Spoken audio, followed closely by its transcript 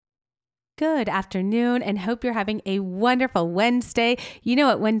good afternoon, and hope you're having a wonderful Wednesday. You know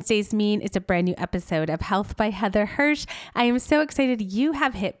what Wednesdays mean. It's a brand new episode of Health by Heather Hirsch. I am so excited you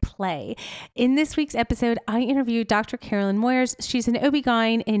have hit play. In this week's episode, I interviewed Dr. Carolyn Moyers. She's an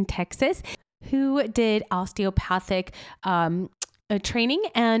OB-GYN in Texas who did osteopathic training,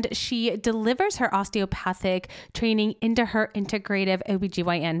 and she delivers her osteopathic training into her integrative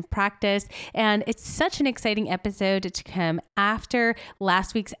OBGYN practice. And it's such an exciting episode to come after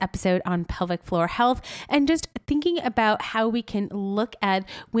last week's episode on pelvic floor health and just thinking about how we can look at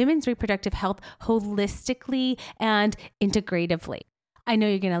women's reproductive health holistically and integratively. I know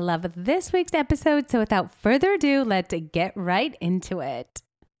you're going to love this week's episode. So without further ado, let's get right into it.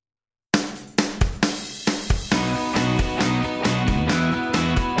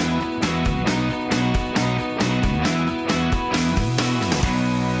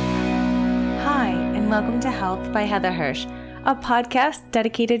 Welcome to Health by Heather Hirsch, a podcast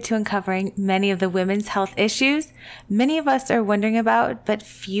dedicated to uncovering many of the women's health issues many of us are wondering about, but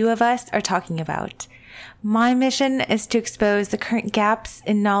few of us are talking about. My mission is to expose the current gaps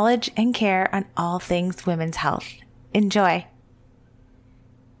in knowledge and care on all things women's health. Enjoy.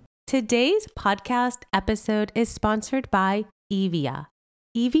 Today's podcast episode is sponsored by Evia.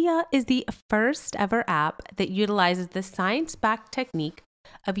 Evia is the first ever app that utilizes the science-backed technique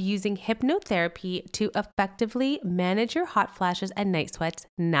of using hypnotherapy to effectively manage your hot flashes and night sweats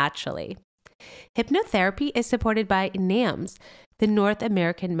naturally. Hypnotherapy is supported by NAMS, the North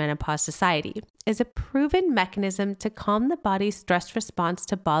American Menopause Society, is a proven mechanism to calm the body's stress response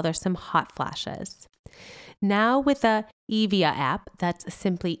to bothersome hot flashes. Now with the Evia app, that's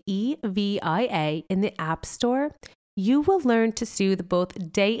simply EVIA in the App Store, you will learn to soothe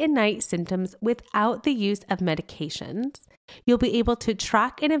both day and night symptoms without the use of medications. You'll be able to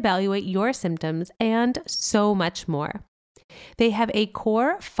track and evaluate your symptoms and so much more. They have a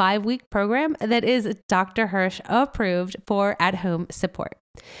core 5-week program that is Dr. Hirsch approved for at-home support.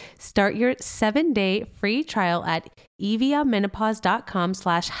 Start your 7-day free trial at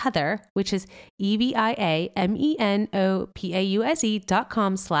eviamenopause.com/Heather, which is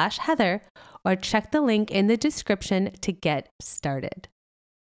EVIAMENOPAUSE.com/Heather, or check the link in the description to get started.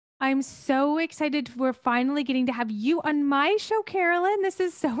 I'm so excited. We're finally getting to have you on my show, Carolyn. This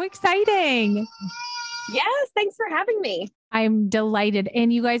is so exciting. Yes, thanks for having me. I'm delighted.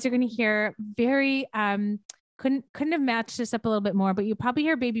 And you guys are going to hear very, couldn't have matched this up a little bit more, but you probably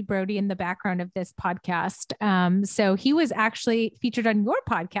hear baby Brody in the background of this podcast. So he was actually featured on your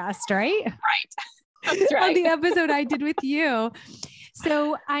podcast, right? Right. That's right. On the episode I did with you.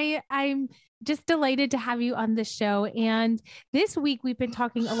 So I'm just delighted to have you on the show. And this week we've been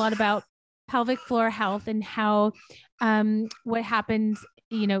talking a lot about pelvic floor health and how, what happens,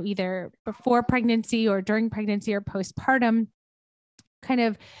 either before pregnancy or during pregnancy or postpartum kind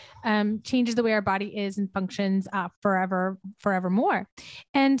of, changes the way our body is and functions, forevermore.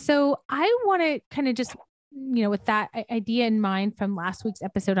 And so I want to kind of just, with that idea in mind from last week's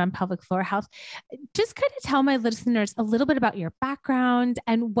episode on pelvic floor health, just kind of tell my listeners a little bit about your background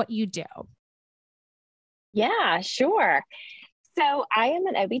and what you do. Yeah, sure. So I am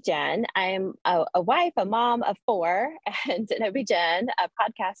an OB-GYN. I'm a wife, a mom of 4, and an OB-GYN, a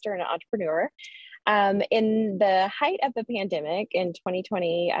podcaster, and an entrepreneur. In the height of the pandemic in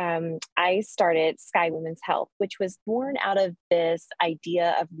 2020, I started Sky Women's Health, which was born out of this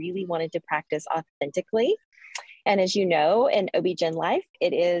idea of really wanting to practice authentically. And as you know, in OB-GYN life,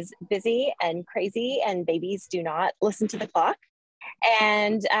 it is busy and crazy, and babies do not listen to the clock.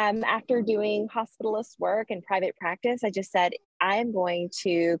 And after doing hospitalist work and private practice, I just said, I'm going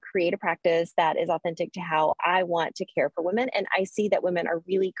to create a practice that is authentic to how I want to care for women. And I see that women are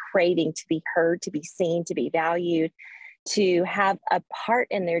really craving to be heard, to be seen, to be valued, to have a part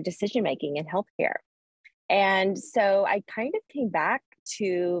in their decision-making in healthcare. And so I kind of came back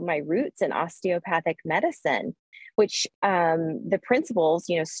to my roots in osteopathic medicine, which the principles,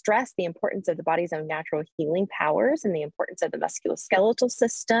 stress the importance of the body's own natural healing powers and the importance of the musculoskeletal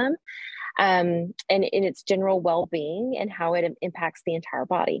system and in its general well-being and how it impacts the entire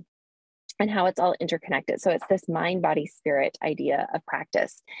body and how it's all interconnected. So it's this mind, body, spirit idea of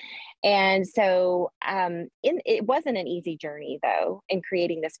practice. And so it wasn't an easy journey, though, in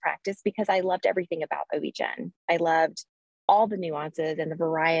creating this practice because I loved everything about OB-GYN. I loved all the nuances and the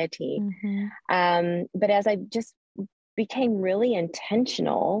variety. Mm-hmm. But as I just became really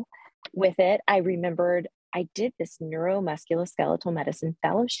intentional with it, I remembered I did this neuromusculoskeletal medicine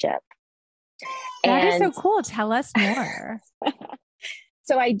fellowship. That is so cool. Tell us more.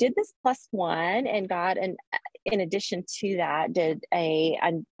 So I did this +1 and got in addition to that, did a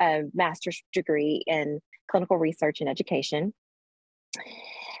master's degree in clinical research and education.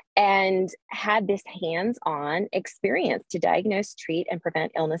 and had this hands-on experience to diagnose, treat, and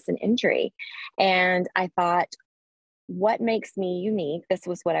prevent illness and injury. And I thought, what makes me unique? This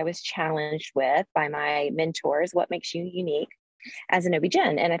was what I was challenged with by my mentors. What makes you unique as an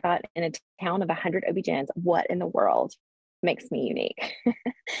OB-GYN? And I thought, in a town of 100 OB-GYNs, what in the world makes me unique?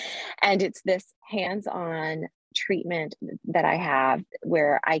 And it's this hands-on treatment that I have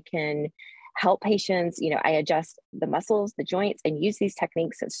where I can help patients. I adjust the muscles, the joints, and use these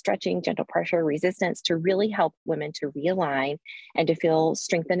techniques of stretching, gentle pressure, resistance to really help women to realign and to feel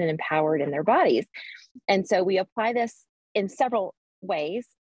strengthened and empowered in their bodies. And so we apply this in several ways.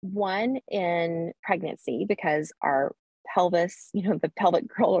 One, in pregnancy, because our pelvis, the pelvic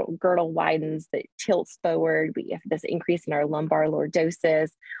girdle widens, that tilts forward. We have this increase in our lumbar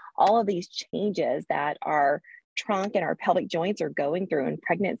lordosis, all of these changes that our trunk and our pelvic joints are going through in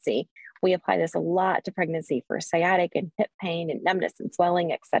pregnancy. We apply this a lot to pregnancy for sciatic and hip pain and numbness and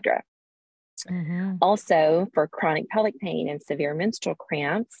swelling, etc. Mm-hmm. Also for chronic pelvic pain and severe menstrual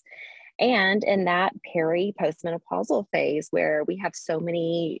cramps. And in that postmenopausal phase where we have so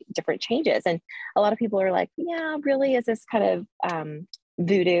many different changes. And a lot of people are like, yeah, really, is this kind of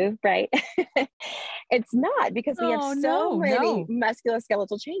voodoo, right? It's not, because we have so many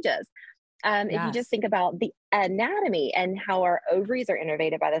musculoskeletal changes. If you just think about the anatomy and how our ovaries are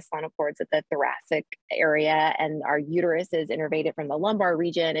innervated by the spinal cords at the thoracic area, and our uterus is innervated from the lumbar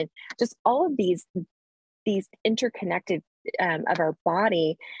region, and just all of these interconnected of our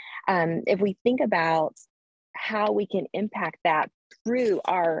body. If we think about how we can impact that through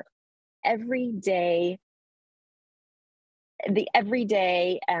our everyday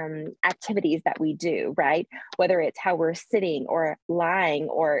activities that we do, right? Whether it's how we're sitting or lying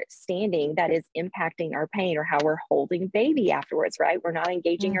or standing, that is impacting our pain, or how we're holding baby afterwards, right? We're not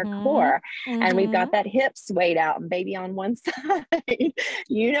engaging our core, and we've got that hip swayed out and baby on one side.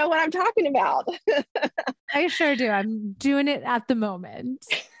 You know what I'm talking about. I sure do. I'm doing it at the moment.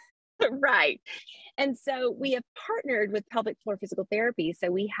 Right. And so we have partnered with Pelvic Floor Physical Therapy.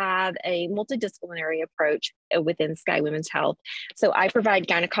 So we have a multidisciplinary approach within Sky Women's Health. So I provide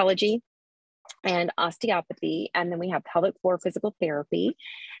gynecology and osteopathy, and then we have pelvic floor physical therapy.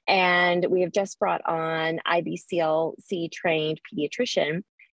 And we have just brought on IBCLC trained pediatrician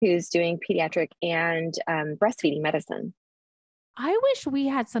who's doing pediatric and breastfeeding medicine. I wish we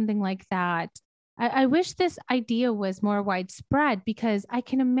had something like that. I wish this idea was more widespread, because I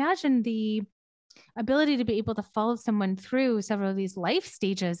can imagine the ability to be able to follow someone through several of these life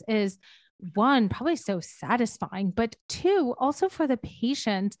stages is, one, probably so satisfying, but two, also for the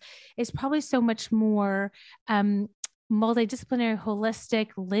patient is probably so much more multidisciplinary, holistic,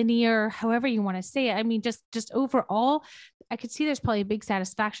 linear, however you want to say it. I mean, just overall, I could see there's probably a big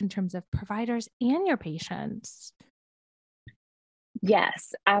satisfaction in terms of providers and your patients.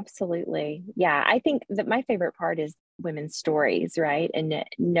 Yes, absolutely. Yeah, I think that my favorite part is women's stories, right? And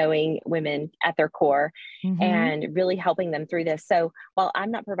knowing women at their core and really helping them through this. So while I'm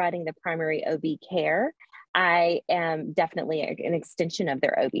not providing the primary OB care, I am definitely an extension of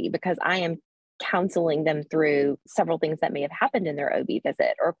their OB, because I am counseling them through several things that may have happened in their OB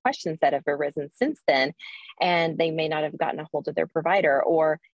visit, or questions that have arisen since then, and they may not have gotten a hold of their provider,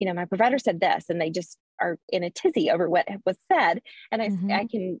 or my provider said this, and they just are in a tizzy over what was said, and I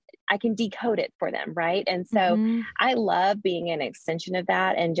can decode it for them, right? And so I love being an extension of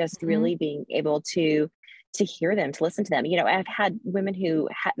that, and just really being able to hear them, to listen to them. I've had women who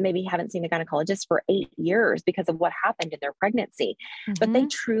maybe haven't seen a gynecologist for 8 years because of what happened in their pregnancy, but they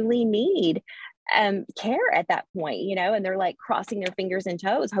truly need care at that point, and they're like crossing their fingers and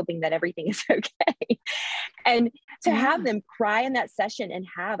toes, hoping that everything is okay. And to have them cry in that session and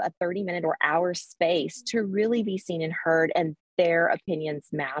have a 30-minute or hour space to really be seen and heard, and their opinions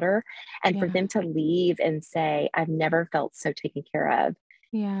matter. And for them to leave and say, I've never felt so taken care of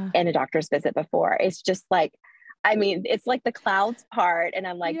in a doctor's visit before. It's just like, it's like the clouds part. And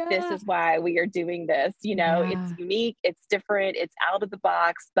I'm like, this is why we are doing this. It's unique, it's different, it's out of the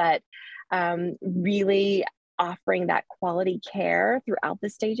box, but really offering that quality care throughout the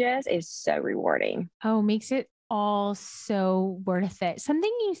stages is so rewarding. Oh, makes it all so worth it.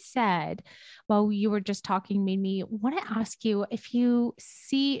 Something you said while you were just talking made me want to ask you if you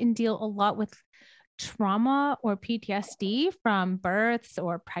see and deal a lot with trauma or PTSD from births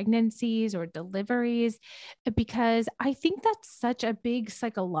or pregnancies or deliveries, because I think that's such a big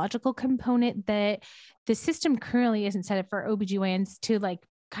psychological component that the system currently isn't set up for OBGYNs to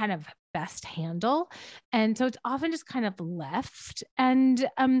kind of best handle. And so it's often just kind of left. And,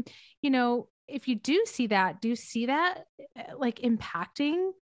 if you do see that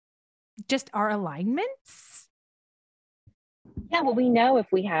impacting just our alignments? Yeah, well, we know if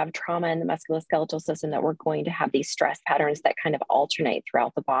we have trauma in the musculoskeletal system that we're going to have these stress patterns that kind of alternate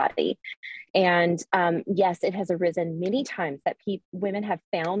throughout the body. And yes, it has arisen many times that women have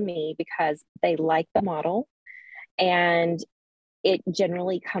found me because they like the model, and it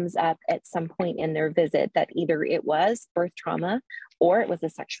generally comes up at some point in their visit that either it was birth trauma or it was a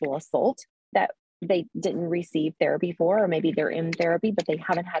sexual assault that they didn't receive therapy for, or maybe they're in therapy, but they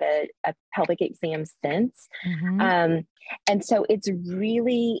haven't had a pelvic exam since. Mm-hmm. Um, and so it's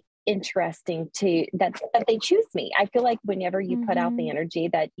really interesting that they choose me. I feel like whenever you put out the Mm-hmm. energy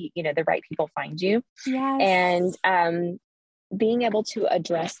that the right people find you, and Yes. being able to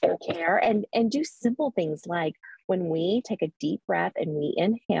address their care and do simple things like when we take a deep breath and we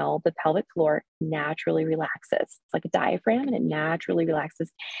inhale, the pelvic floor naturally relaxes. It's like a diaphragm and it naturally relaxes.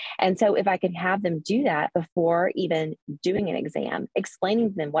 And so if I can have them do that before even doing an exam, explaining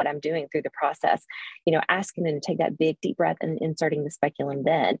to them what I'm doing through the process, asking them to take that big deep breath and inserting the speculum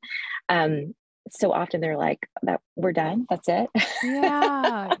then. So often they're like, that we're done. That's it.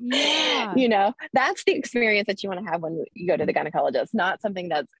 Yeah. Yeah. That's the experience that you want to have when you go to the gynecologist, not something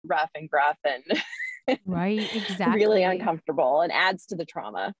that's rough and gruff and Right. really Exactly. uncomfortable and adds to the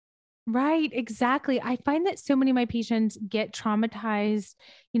trauma. Right, exactly. I find that so many of my patients get traumatized,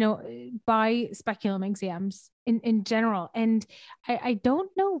 by speculum exams in general. And I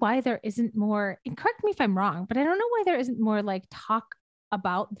don't know why there isn't more, and correct me if I'm wrong, but I don't know why there isn't more like talk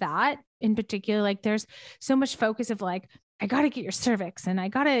about that in particular. Like there's so much focus of like, I got to get your cervix and I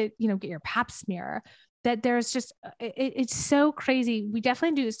got to, get your pap smear, that there's just it's so crazy. We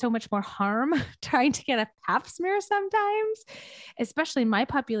definitely do so much more harm trying to get a pap smear sometimes, especially in my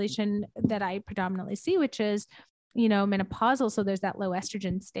population that I predominantly see, which is, menopausal. So there's that low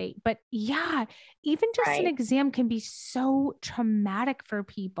estrogen state. But yeah, even just an Right. exam can be so traumatic for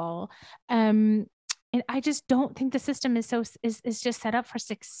people. And I just don't think the system is just set up for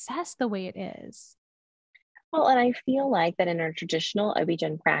success the way it is. Well, and I feel like that in our traditional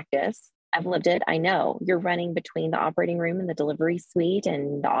OB-GYN practice, I've lived it. I know you're running between the operating room and the delivery suite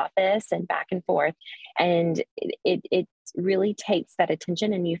and the office and back and forth. And it really takes that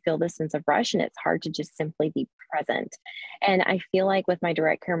attention and you feel this sense of rush and it's hard to just simply be present. And I feel like with my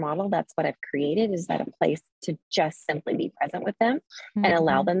direct care model, that's what I've created is that a place to just simply be present with them and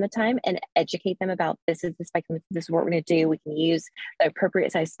allow Mm-hmm. them the time and educate them about this is the speculum, this is what we're going to do. We can use the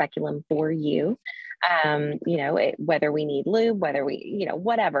appropriate size speculum for you. Whether we need lube, whether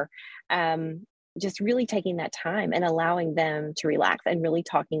whatever. Just really taking that time and allowing them to relax and really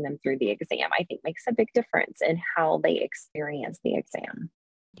talking them through the exam, I think makes a big difference in how they experience the exam.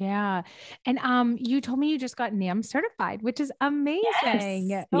 Yeah. And you told me you just got NAM certified, which is Yes.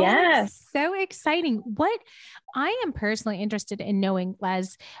 amazing. Oh, it's Yes. so exciting. What I am personally interested in knowing,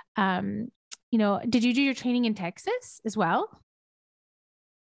 Les, did you do your training in Texas as well?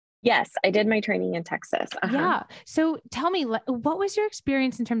 Yes. I did my training in Texas. Uh-huh. Yeah. So tell me, what was your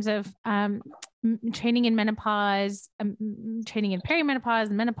experience in terms of training in menopause, training in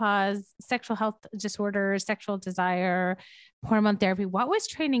perimenopause, menopause, sexual health disorders, sexual desire, hormone therapy? What was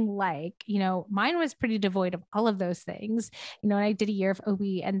training like? Mine was pretty devoid of all of those things. And I did a year of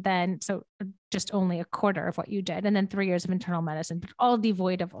OB and then, so just only a quarter of what you did, and then 3 years of internal medicine, but all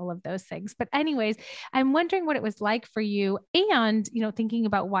devoid of all of those things. But, anyways, I'm wondering what it was like for you and, thinking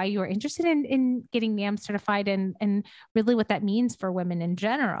about why you were interested in getting NAM certified and really what that means for women in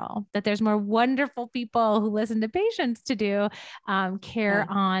general, that there's more wonderful people who listen to patients to do care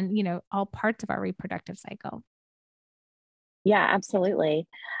Yeah. on, all parts of our reproductive cycle. Yeah, absolutely.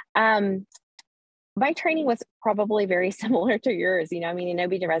 My training was probably very similar to yours. I mean, in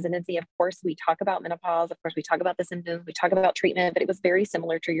OB residency, of course, we talk about menopause. Of course, we talk about the symptoms, we talk about treatment, but it was very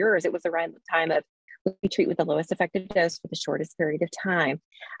similar to yours. It was around the time of we treat with the lowest effective dose for the shortest period of time.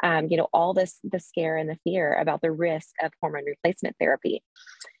 All the scare and the fear about the risk of hormone replacement therapy.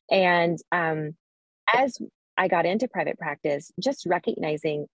 And as I got into private practice, just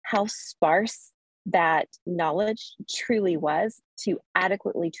recognizing how sparse that knowledge truly was to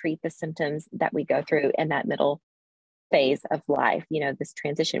adequately treat the symptoms that we go through in that middle phase of life, this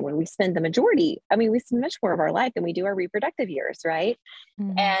transition where we spend the majority, I mean, we spend much more of our life than we do our reproductive years, right?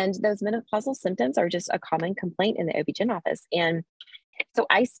 Mhm. And those menopausal symptoms are just a common complaint in the OB-GYN office. And so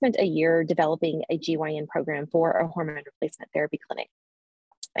I spent a year developing a GYN program for a hormone replacement therapy clinic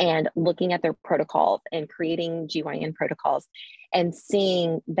and looking at their protocols and creating GYN protocols and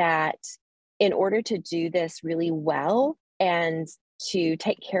seeing that in order to do this really well and to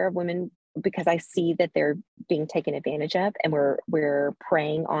take care of women because I see that they're being taken advantage of, and we're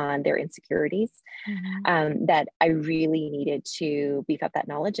preying on their insecurities. Mm-hmm. That I really needed to beef up that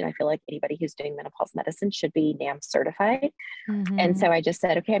knowledge, and I feel like anybody who's doing menopause medicine should be NAM certified. And Mm-hmm. so I just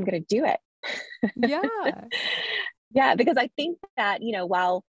said, okay, I'm going to do it. Yeah. Yeah, because I think that,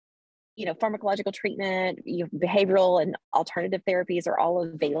 while pharmacological treatment, behavioral and alternative therapies are all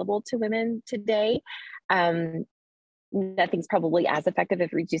available to women today. Nothing's probably as effective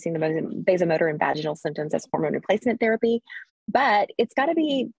at reducing the vasomotor and vaginal symptoms as hormone replacement therapy, but it's got to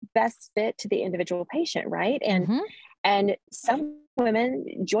be best fit to the individual patient, right? Mm-hmm. And some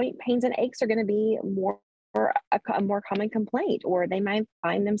women, joint pains and aches are going to be a more common complaint, or they might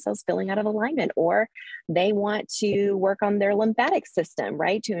find themselves feeling out of alignment, or they want to work on their lymphatic system,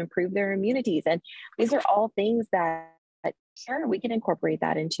 right, to improve their immunities. And these are all things that, sure, we can incorporate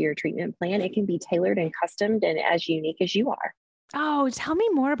that into your treatment plan. It can be tailored and customed and as unique as you are. Oh, tell me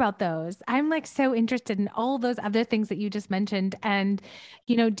more about those. I'm like so interested in all those other things that you just mentioned. And,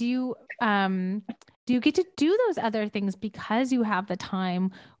 do you get to do those other things because you have the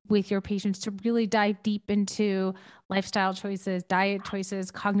time with your patients to really dive deep into lifestyle choices, diet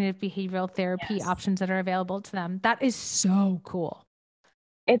choices, cognitive behavioral therapy Yes. options that are available to them? That is so cool.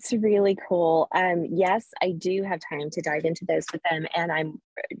 It's really cool. Yes, I do have time to dive into those with them. And I'm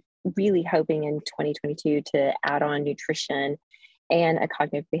really hoping in 2022 to add on nutrition and a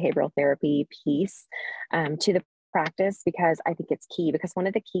cognitive behavioral therapy piece to the practice, because I think it's key. Because one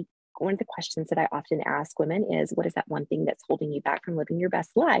of the questions that I often ask women is, what is that one thing that's holding you back from living your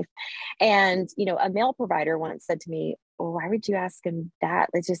best life? And, a male provider once said to me, well, why would you ask him that?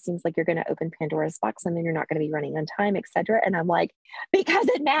 It just seems like you're going to open Pandora's box and then you're not going to be running on time, et cetera. And I'm like, because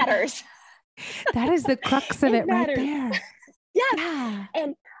it matters. That is the crux of it right matters. there. Yes. Yeah.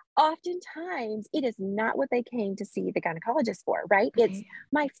 And oftentimes it is not what they came to see the gynecologist for, right? It's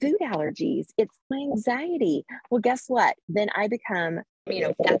my food allergies, it's my anxiety. Well, guess what? Then I become,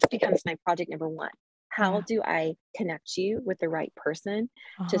 that becomes my project number one. How Yeah. do I connect you with the right person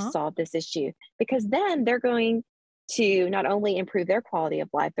to Uh-huh. solve this issue? Because then they're going to not only improve their quality of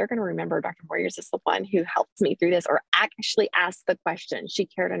life, they're going to remember Dr. Moyers is the one who helped me through this, or actually asked the question. She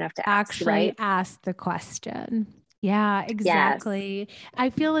cared enough to ask, Actually right? ask the question. Yeah, Yes. exactly.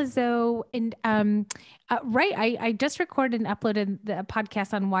 I feel as though, right. I just recorded and uploaded the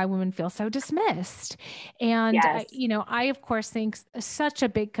podcast on why women feel so dismissed. And, Yes. I, of course, think such a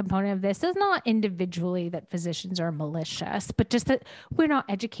big component of this is not individually that physicians are malicious, but just that we're not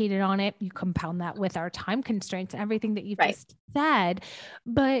educated on it. You compound that with our time constraints and everything that you've Right. just said.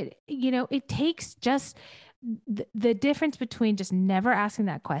 But, it takes just the difference between just never asking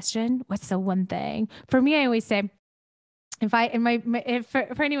that question. What's the one thing? For me, I always say, if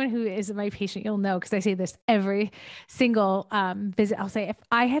for anyone who is my patient, you'll know, because I say this every single visit, I'll say, if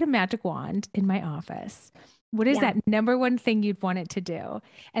I had a magic wand in my office, what is Yeah. that number one thing you'd want it to do?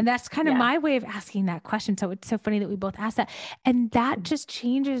 And that's kind of Yeah. my way of asking that question. So it's so funny that we both asked that. And that just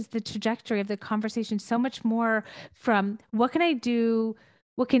changes the trajectory of the conversation so much more from what can I do?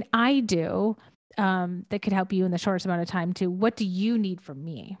 What can I do that could help you in the shortest amount of time, to what do you need from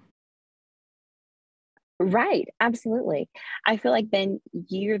me? Right. Absolutely. I feel like then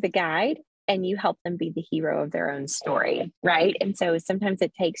you're the guide and you help them be the hero of their own story. Right. And so sometimes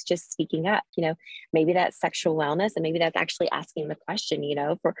it takes just speaking up, maybe that's sexual wellness, and maybe that's actually asking the question,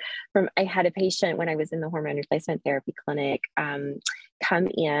 I had a patient when I was in the hormone replacement therapy clinic, come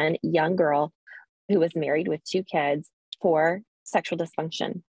in, young girl who was married with 2 kids for sexual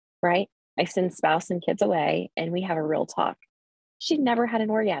dysfunction. Right. I send spouse and kids away and we have a real talk. She'd never had an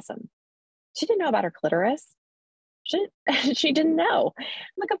orgasm. She didn't know about her clitoris. She, she didn't know. I'm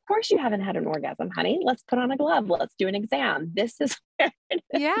like, of course you haven't had an orgasm, honey. Let's put on a glove. Let's do an exam. This is,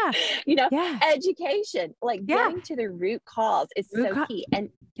 Yeah. Yeah. education, like Yeah. getting to the root cause is so key. And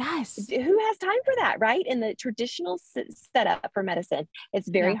yes. who has time for that, right? In the traditional setup for medicine, it's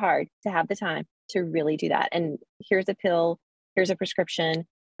very hard to have the time to really do that. And here's a pill, here's a prescription,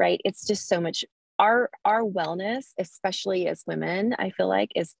 right? It's just so much. Our wellness, especially as women, I feel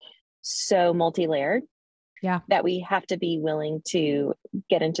like is so multi-layered, that we have to be willing to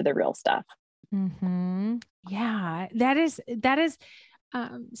get into the real stuff. Mm-hmm. Yeah, that is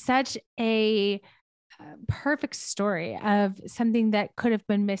such a perfect story of something that could have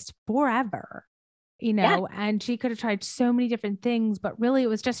been missed forever. And she could have tried so many different things, but really it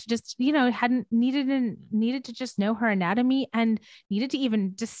was just hadn't needed to just know her anatomy, and needed to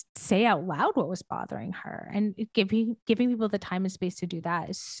even just say out loud what was bothering her. And giving people the time and space to do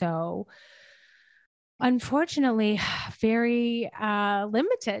that is so, unfortunately, very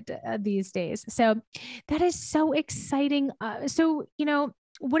limited these days. So that is so exciting. So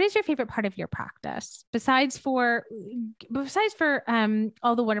what is your favorite part of your practice besides for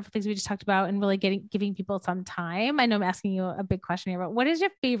all the wonderful things we just talked about and really giving people some time? I know I'm asking you a big question here, but what is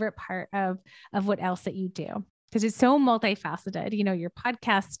your favorite part of what else that you do? Because it's so multifaceted, you're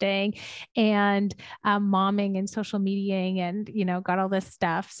podcasting and momming and social mediaing and, got all this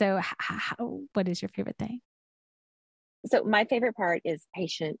stuff. So what is your favorite thing? So my favorite part is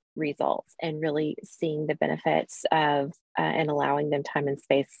patient results and really seeing the benefits of and allowing them time and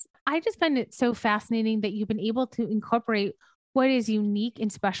space. I just find it so fascinating that you've been able to incorporate what is unique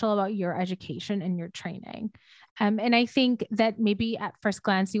and special about your education and your training. And I think that maybe at first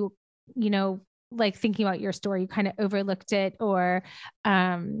glance, like thinking about your story, you kind of overlooked it or,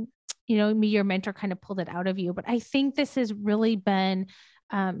 your mentor kind of pulled it out of you. But I think this has really been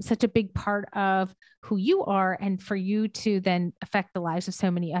such a big part of who you are and for you to then affect the lives of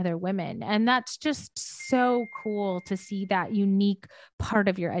so many other women. And that's just so cool to see that unique part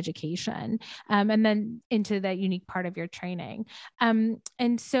of your education and then into that unique part of your training. And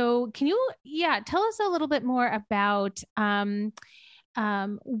so can you, tell us a little bit more about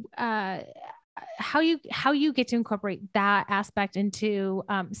how you get to incorporate that aspect into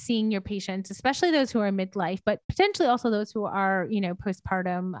seeing your patients, especially those who are midlife, but potentially also those who are,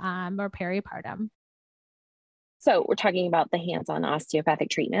 postpartum or peripartum. So we're talking about the hands-on osteopathic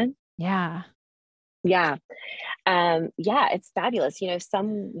treatment. Yeah. Yeah. It's fabulous.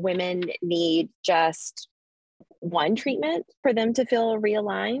 Some women need just one treatment for them to feel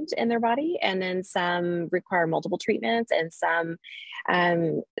realigned in their body. And then some require multiple treatments and some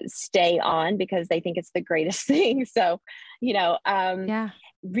stay on because they think it's the greatest thing. So,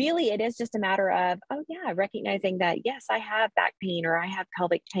 really it is just a matter of, recognizing that, yes, I have back pain or I have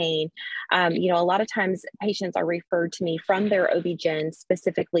pelvic pain. A lot of times patients are referred to me from their OB-GYN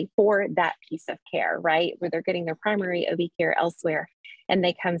specifically for that piece of care, right? Where they're getting their primary OB care elsewhere. And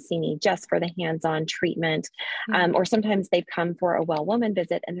they come see me just for the hands-on treatment. Or sometimes they've come for a well woman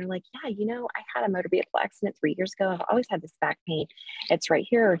visit and they're like, I had a motor vehicle accident 3 years ago. I've always had this back pain. It's right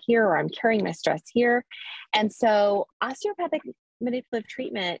here or here, or I'm carrying my stress here. And so osteopathic manipulative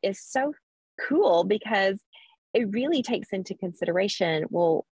treatment is so cool because it really takes into consideration,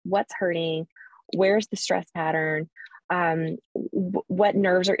 well, what's hurting? Where's the stress pattern? What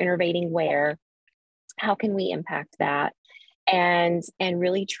nerves are innervating where? How can we impact that? And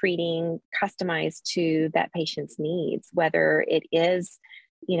really treating customized to that patient's needs, whether it is,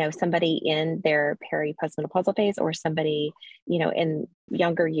 somebody in their postmenopausal phase or somebody, in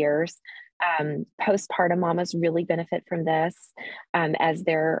younger years. Postpartum mamas really benefit from this as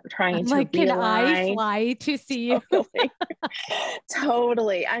they're trying to realign. Can I fly to see you?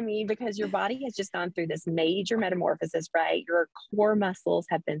 Totally. I mean, because your body has just gone through this major metamorphosis, right? Your core muscles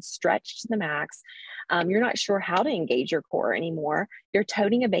have been stretched to the max. You're not sure how to engage your core anymore. You're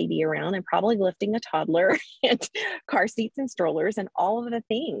toting a baby around and probably lifting a toddler and car seats and strollers and all of the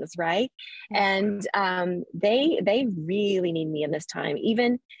things, right? And they really need me in this time,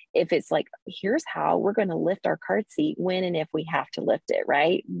 even if it's like, here's how we're going to lift our cart seat when and if we have to lift it,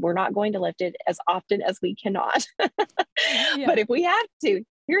 right? We're not going to lift it as often as we cannot. But if we have to,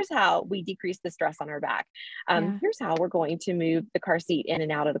 here's how we decrease the stress on our back. Here's how we're going to move the car seat in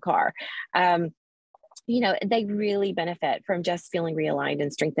and out of the car. They really benefit from just feeling realigned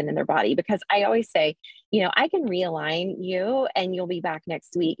and strengthened in their body, because I always say, I can realign you and you'll be back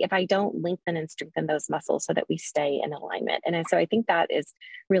next week if I don't lengthen and strengthen those muscles so that we stay in alignment. And so I think that is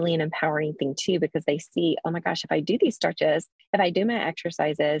really an empowering thing too, because they see, oh my gosh, if I do these stretches, if I do my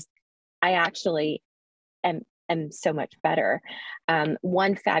exercises, I actually am so much better.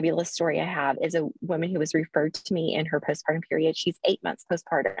 One fabulous story I have is a woman who was referred to me in her postpartum period. She's 8 months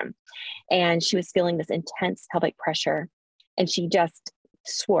postpartum, and she was feeling this intense pelvic pressure, and she just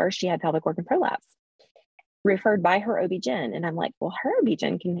swore she had pelvic organ prolapse. Referred by her OB-GYN. And I'm like, well, her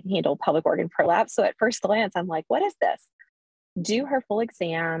OB-GYN can handle pelvic organ prolapse. So at first glance, I'm like, what is this? Do her full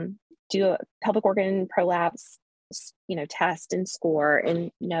exam, do a pelvic organ prolapse, test and score, and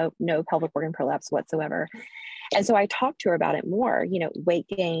no pelvic organ prolapse whatsoever. And so I talked to her about it more. Weight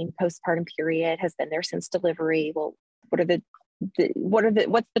gain, postpartum period has been there since delivery. Well,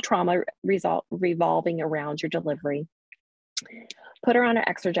 what's the trauma revolving around your delivery? Put her on an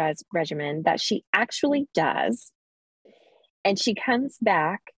exercise regimen that she actually does. And she comes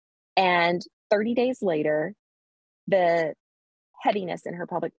back, and 30 days later, the heaviness in her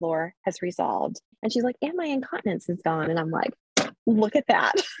pelvic floor has resolved. And she's like, and my incontinence is gone. And I'm like, look at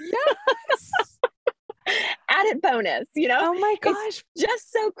that. Yes. Added bonus, Oh my gosh. It's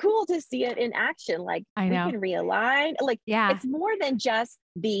just so cool to see it in action. Like, I know. We can realign. It's more than just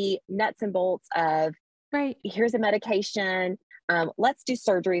the nuts and bolts of, right, here's a medication. let's do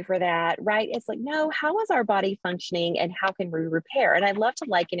surgery for that, right? It's like, no, how is our body functioning and how can we repair? And I love to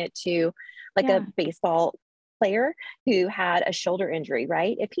liken it to like a baseball player who had a shoulder injury,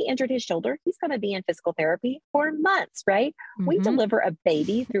 right? If he injured his shoulder, he's going to be in physical therapy for months, right? We deliver a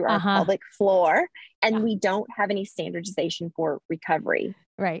baby through our pelvic floor and we don't have any standardization for recovery.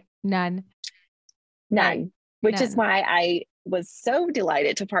 Right. None. Right. Which is why I was so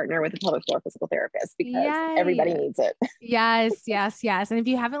delighted to partner with a pelvic floor physical therapist because everybody needs it. Yes. And if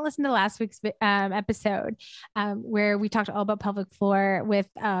you haven't listened to last week's episode, where we talked all about pelvic floor with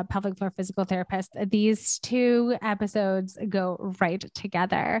pelvic floor physical therapist, these two episodes go right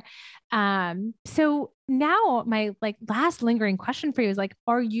together. So now my last lingering question for you is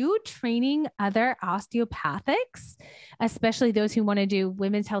are you training other osteopathics, especially those who want to do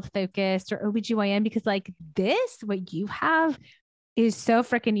women's health focused or OBGYN? Because what you have is so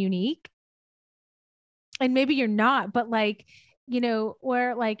freaking unique. And maybe you're not, but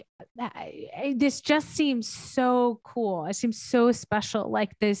this just seems so cool. It seems so special,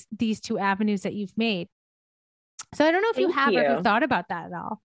 these two avenues that you've made. So I don't know if you have ever thought about that at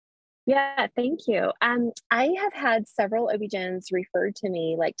all. Yeah, thank you. I have had several OB-GYNs referred to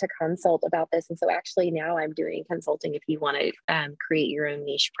me to consult about this. And so actually now I'm doing consulting if you want to create your own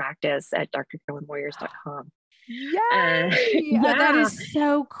niche practice at drcarolynmoyers.com. That is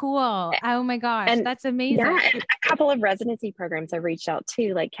so cool. Oh my gosh, that's amazing. Yeah, and a couple of residency programs I've reached out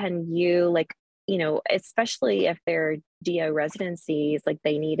to, can you especially if they're DO residencies,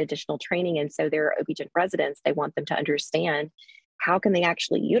 they need additional training. And so they're OB-GYN residents, they want them to understand how can they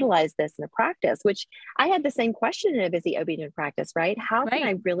actually utilize this in a practice, which I had the same question in a busy OB-GYN practice, right? How can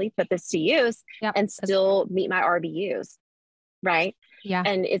I really put this to use and still meet my RVUs, right? Yeah.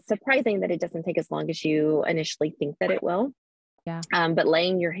 And it's surprising that it doesn't take as long as you initially think that it will. Yeah. But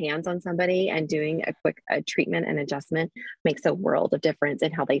laying your hands on somebody and doing a quick treatment and adjustment makes a world of difference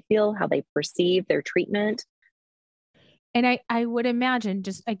in how they feel, how they perceive their treatment. And I would imagine,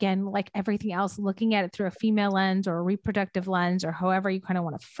 just again, like everything else, looking at it through a female lens or a reproductive lens or however you kind of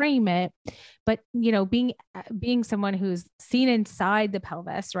want to frame it. But, being someone who's seen inside the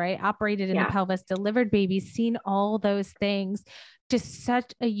pelvis, right? Operated in the pelvis, delivered babies, seen all those things, just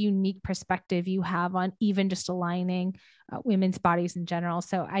such a unique perspective you have on even just aligning women's bodies in general.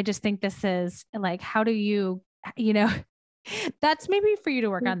 So I just think this is how do you, that's maybe for you to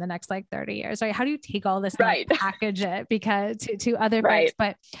work on the next 30 years, right? How do you take all this and package it because to other folks?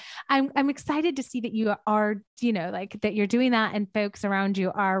 But I'm excited to see that you are, that you're doing that and folks around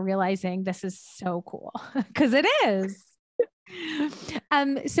you are realizing this is so cool because it is.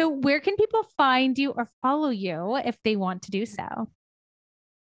 So where can people find you or follow you if they want to do so?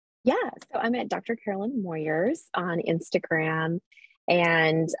 Yeah. So I'm at Dr. Carolyn Moyers on Instagram.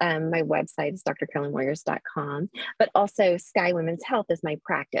 And my website is drcarolynmoyers.com, but also Sky Women's Health is my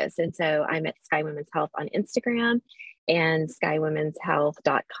practice. And so I'm at Sky Women's Health on Instagram and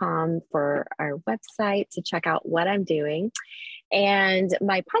skywomenshealth.com for our website to check out what I'm doing. And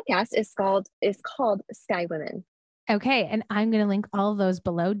my podcast is called Sky Women. Okay. And I'm going to link all of those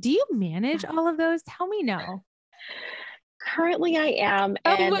below. Do you manage all of those? Tell me no. Currently I am,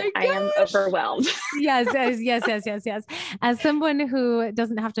 and I am overwhelmed. Yes. As someone who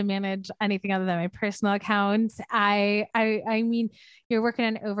doesn't have to manage anything other than my personal account, I mean, you're working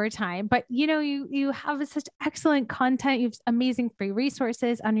on overtime, but you have such excellent content. You have amazing free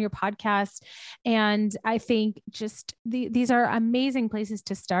resources on your podcast. And I think just these are amazing places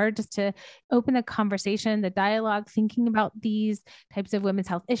to start, just to open the conversation, the dialogue, thinking about these types of women's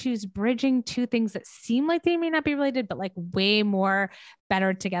health issues, bridging two things that seem like they may not be related, but way more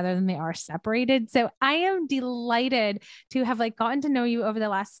better together than they are separated. So I am delighted to have gotten to know you over the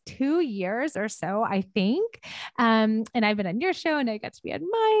last 2 years or so, I think. And I've been on your show and I got to be on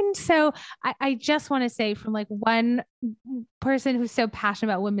mine. So I just want to say, from one person who's so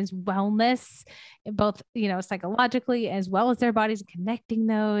passionate about women's wellness, both, psychologically as well as their bodies, connecting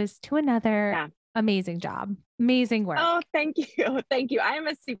those to another. Amazing job. Amazing work. Oh, thank you. Thank you. I am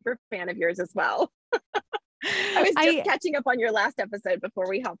a super fan of yours as well. I was just catching up on your last episode before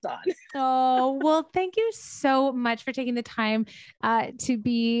we hopped on. Oh, well, thank you so much for taking the time to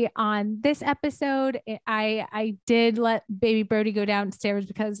be on this episode. I did let baby Brody go downstairs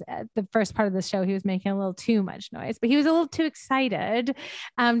because at the first part of the show, he was making a little too much noise, but he was a little too excited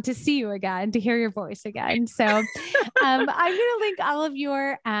to see you again, to hear your voice again. So I'm going to link all of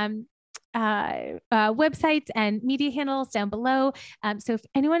your websites and media handles down below. So if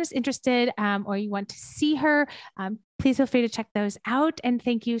anyone is interested or you want to see her, please feel free to check those out. And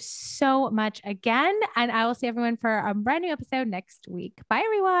thank you so much again. And I will see everyone for a brand new episode next week. Bye,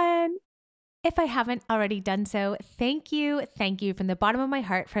 everyone. If I haven't already done so, thank you from the bottom of my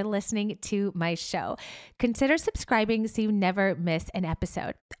heart for listening to my show. Consider subscribing so you never miss an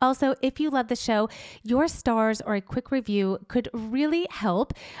episode. Also, if you love the show, your stars or a quick review could really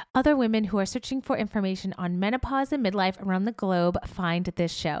help other women who are searching for information on menopause and midlife around the globe find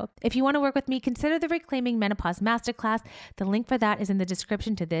this show. If you want to work with me, consider the Reclaiming Menopause Masterclass. The link for that is in the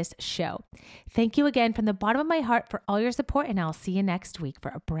description to this show. Thank you again from the bottom of my heart for all your support, and I'll see you next week for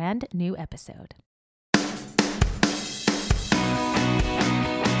a brand new episode.